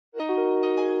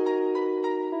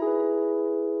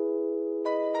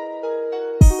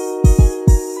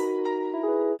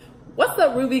What's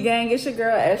up, Ruby Gang? It's your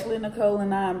girl Ashley Nicole,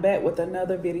 and I'm back with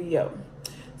another video.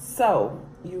 So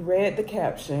you read the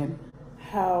caption,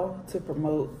 how to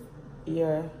promote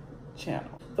your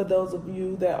channel. For those of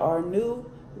you that are new,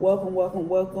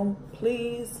 welcome.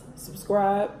 Please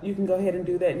subscribe. You can go ahead and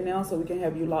do that now so we can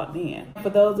have you locked in.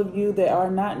 For those of you that are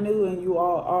not new and you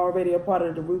are already a part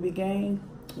of the Ruby Gang,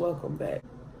 welcome back.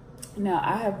 Now,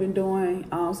 I have been doing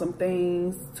some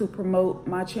things to promote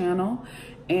my channel,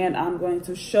 and I'm going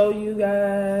to show you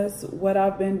guys what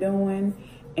I've been doing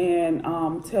and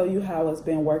tell you how it's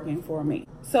been working for me.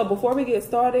 So before we get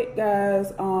started,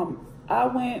 guys, I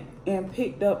went and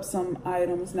picked up some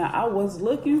items. Now, I was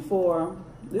looking for,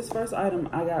 this first item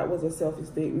I got was a selfie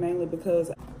stick, mainly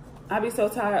because I be so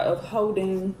tired of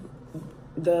holding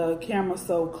the camera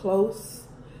so close,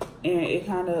 and it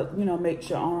kind of, you know, makes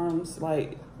your arms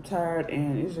like tired,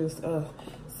 and it's just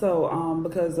so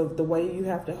because of the way you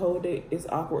have to hold it, it's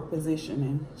awkward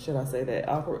positioning, should I say that,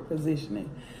 awkward positioning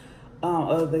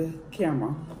of the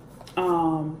camera.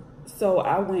 So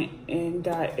I went and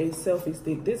got a selfie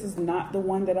stick. This is not the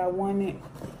one that I wanted.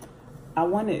 I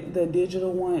wanted the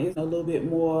digital one. It's a little bit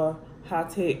more high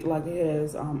tech, like it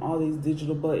has all these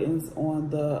digital buttons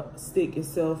on the stick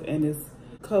itself, and it's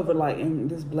covered like in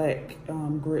this black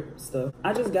grip stuff.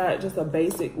 I just got just a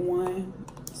basic one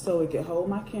so it can hold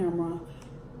my camera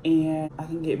and I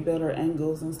can get better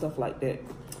angles and stuff like that.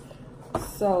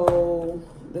 So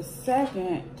the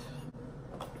second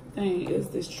thing is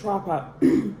this tripod.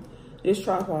 This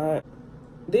tripod.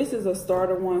 This is a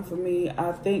starter one for me.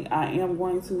 I think I am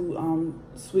going to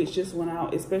switch this one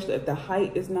out, especially if the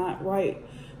height is not right,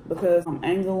 because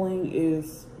angling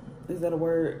is that a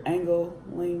word?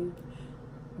 Angling.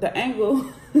 The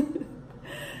angle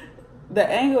the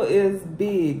angle is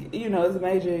big, you know, it's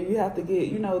major. You have to get,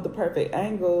 you know, the perfect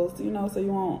angles, you know, so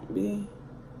you won't be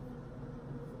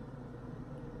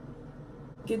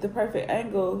get the perfect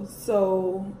angle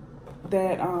so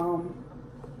that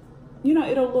you know,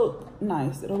 it'll look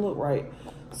nice, it'll look right.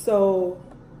 So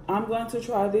I'm going to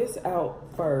try this out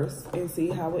first and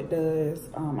see how it does.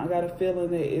 I got a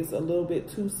feeling that it's a little bit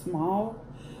too small,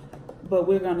 but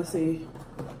we're gonna see.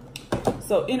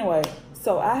 So anyway,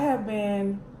 so I have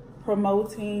been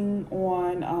promoting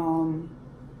on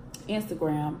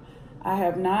Instagram. I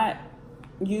have not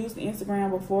used Instagram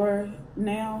before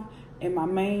now, and my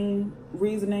main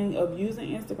reasoning of using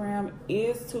Instagram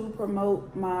is to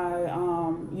promote my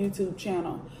YouTube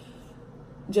channel,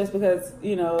 just because,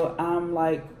 you know, I'm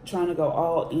like trying to go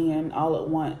all in all at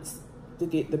once to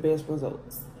get the best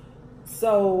results.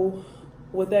 So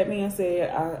with that being said,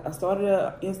 I started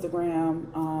an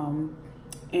Instagram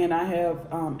and I have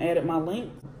added my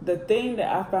link. The thing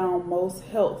that I found most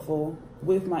helpful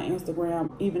with my Instagram,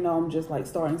 even though I'm just like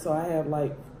starting, so I have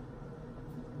like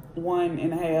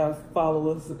 1.5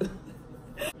 followers.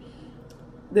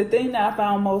 The thing that I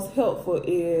found most helpful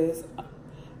is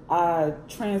I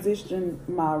transitioned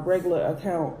my regular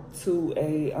account to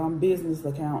a business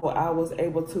account. I was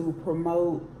able to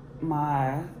promote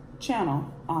my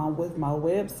channel with my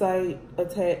website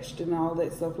attached and all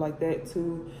that stuff like that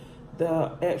to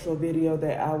the actual video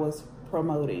that I was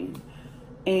promoting.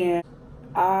 And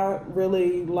I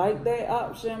really like that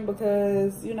option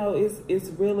because, you know, it's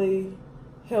really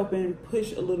helping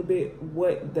push a little bit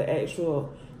what the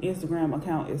actual Instagram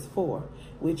account is for,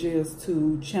 which is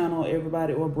to channel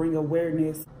everybody or bring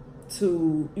awareness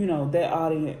to, you know, that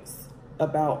audience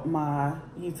about my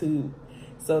YouTube,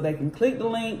 so they can click the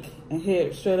link and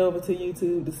head straight over to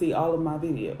YouTube to see all of my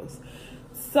videos.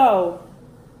 So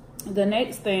the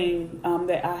next thing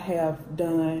that I have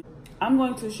done, I'm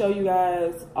going to show you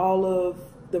guys all of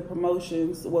the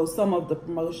promotions, well, some of the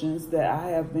promotions that I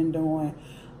have been doing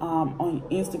on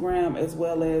Instagram, as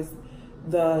well as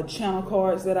the channel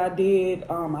cards that I did.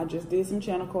 I just did some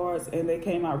channel cards and they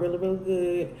came out really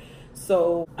good.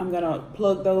 So I'm gonna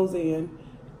plug those in.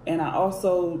 And I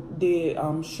also did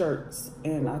shirts,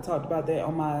 and I talked about that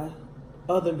on my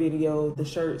other video, the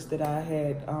shirts that I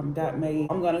had got made.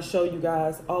 I'm gonna show you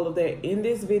guys all of that in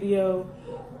this video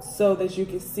so that you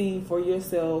can see for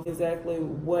yourself exactly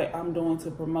what I'm doing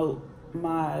to promote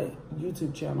my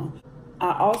YouTube channel.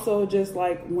 I also just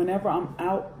like, whenever I'm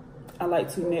out, I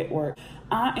like to network.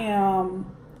 I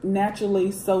am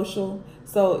naturally social,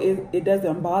 so it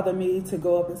doesn't bother me to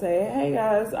go up and say, hey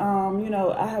guys, you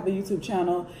know, I have a YouTube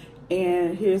channel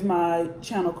and here's my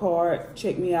channel card,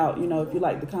 check me out, you know, if you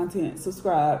like the content,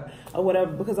 subscribe or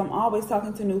whatever, because I'm always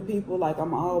talking to new people. Like,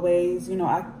 I'm always, you know,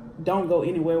 I don't go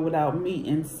anywhere without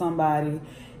meeting somebody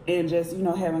and just, you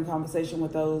know, having conversation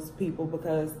with those people,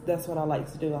 because that's what I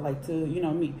like to do. I like to, you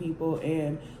know, meet people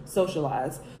and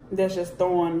socialize. That's just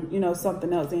throwing, you know,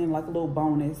 something else in, like a little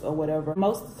bonus or whatever.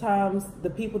 Most of the times, the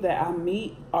people that I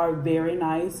meet are very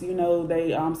nice. You know,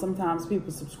 they sometimes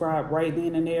people subscribe right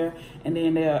then and there, and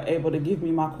then they're able to give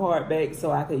me my card back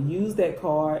so I could use that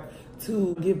card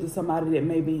to give to somebody that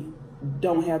maybe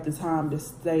don't have the time to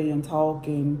stay and talk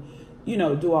and, you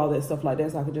know, do all that stuff like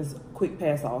that, so I could just quick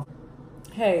pass off.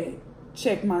 Hey,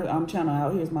 check my channel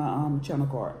out. Here's my channel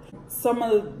card. Some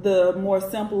of the more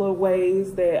simpler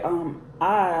ways that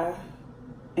I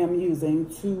am using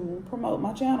to promote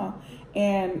my channel,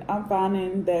 and I'm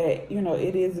finding that, you know,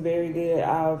 it is very good.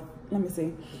 Let me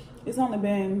see, it's only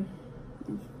been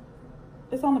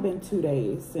 2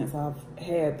 days since I've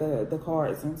had the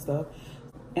cards and stuff,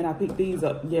 and I picked these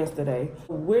up yesterday.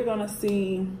 We're gonna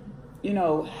see, you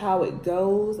know, how it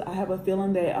goes. I have a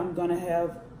feeling that I'm gonna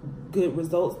have good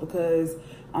results because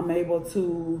I'm able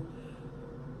to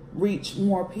reach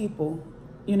more people,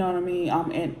 you know what I mean?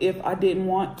 And if I didn't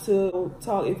want to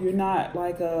talk, if you're not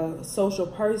like a social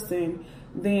person,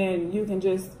 then you can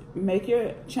just make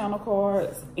your channel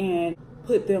cards and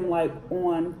put them like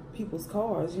on people's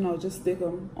cars, you know, just stick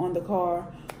them on the car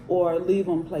or leave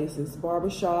them places,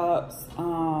 barbershops,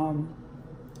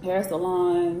 hair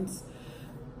salons,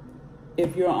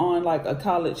 if you're on like a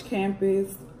college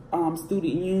campus,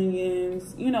 student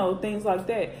unions, you know, things like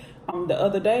that. The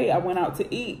other day I went out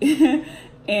to eat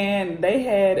and they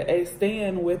had a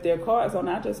stand with their cards on.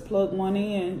 I just plugged one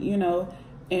in, you know,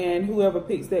 and whoever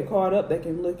picks that card up, they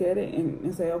can look at it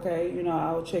and say, okay, you know,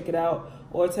 I'll check it out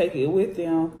or take it with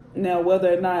them. Now,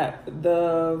 whether or not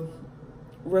the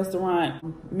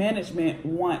restaurant management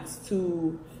wants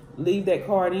to leave that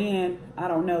card in, I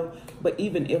don't know. But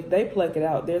even if they pluck it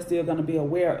out, they're still going to be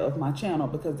aware of my channel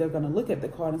because they're going to look at the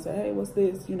card and say, hey, what's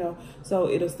this? You know, so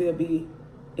it'll still be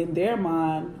in their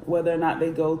mind whether or not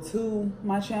they go to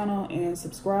my channel and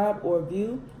subscribe or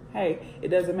view. Hey, it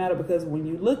doesn't matter, because when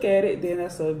you look at it, then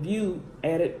that's a view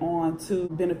added on to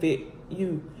benefit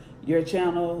you. Your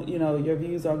channel, you know, your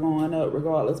views are going up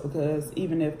regardless, because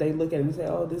even if they look at it and say,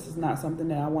 oh, this is not something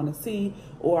that I want to see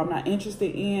or I'm not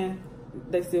interested in,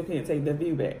 they still can't take their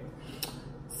view back.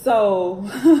 So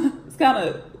it's kind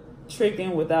of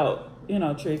tricking without, you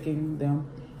know, tricking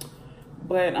them.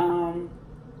 But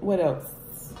what else?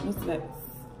 What's next?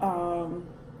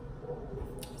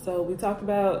 So we talked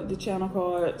about the channel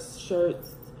cards,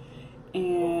 shirts,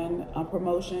 and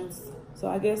promotions. So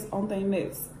I guess only thing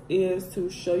next is to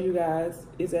show you guys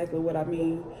exactly what I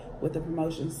mean with the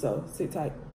promotions. So sit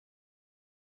tight.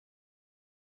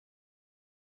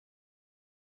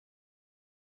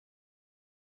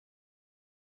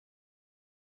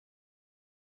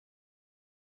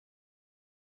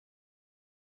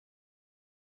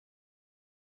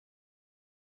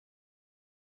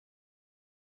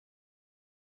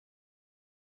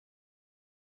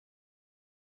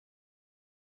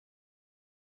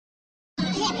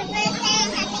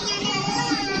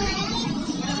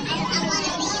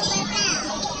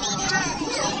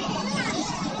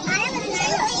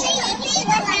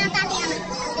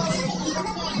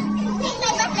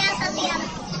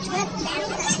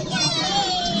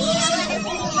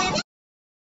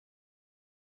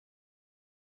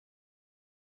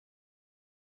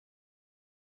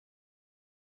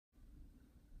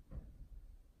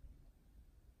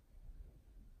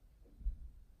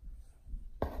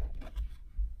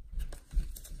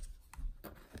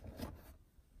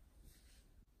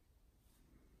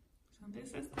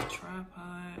 This is the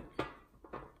tripod.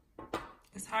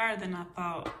 It's higher than I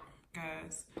thought,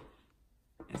 guys.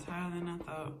 It's higher than I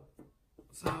thought.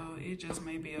 So it just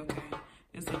may be okay.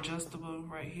 It's adjustable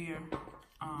right here.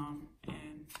 And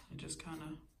it just kind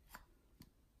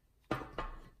of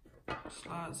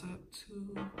slides up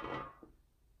to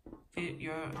fit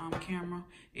your camera.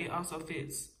 It also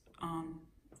fits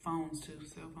phones too,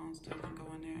 cell phones too can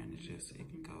go in there, and it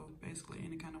can go basically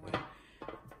any kind of way.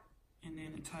 And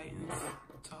then it tightens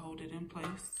to hold it in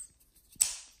place.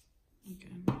 You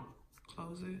can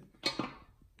close it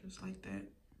just like that.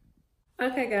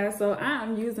 Okay guys, so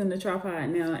I'm using the tripod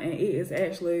now, and it is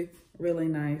actually really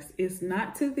nice. It's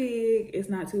not too big, it's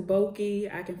not too bulky.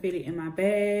 I can fit it in my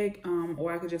bag,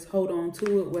 or I could just hold on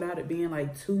to it without it being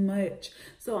like too much.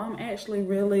 So I'm actually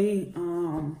really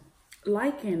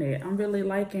liking it. I'm really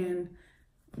liking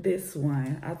this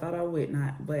one. I thought I would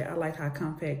not, but I like how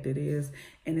compact it is,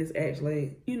 and it's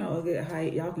actually, you know, a good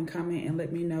height. Y'all can comment and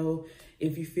let me know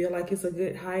if you feel like it's a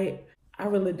good height. I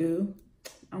really do.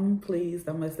 I'm pleased.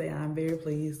 I must say I'm very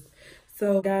pleased.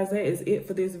 So guys, that is it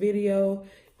for this video.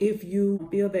 If you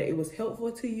feel that it was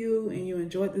helpful to you and you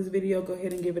enjoyed this video, go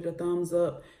ahead and give it a thumbs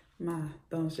up. My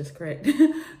thumbs just cracked.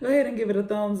 Go ahead and give it a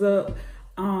thumbs up.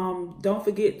 Don't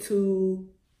forget to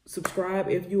subscribe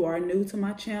if you are new to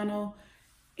my channel,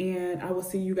 and I will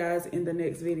see you guys in the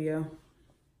next video.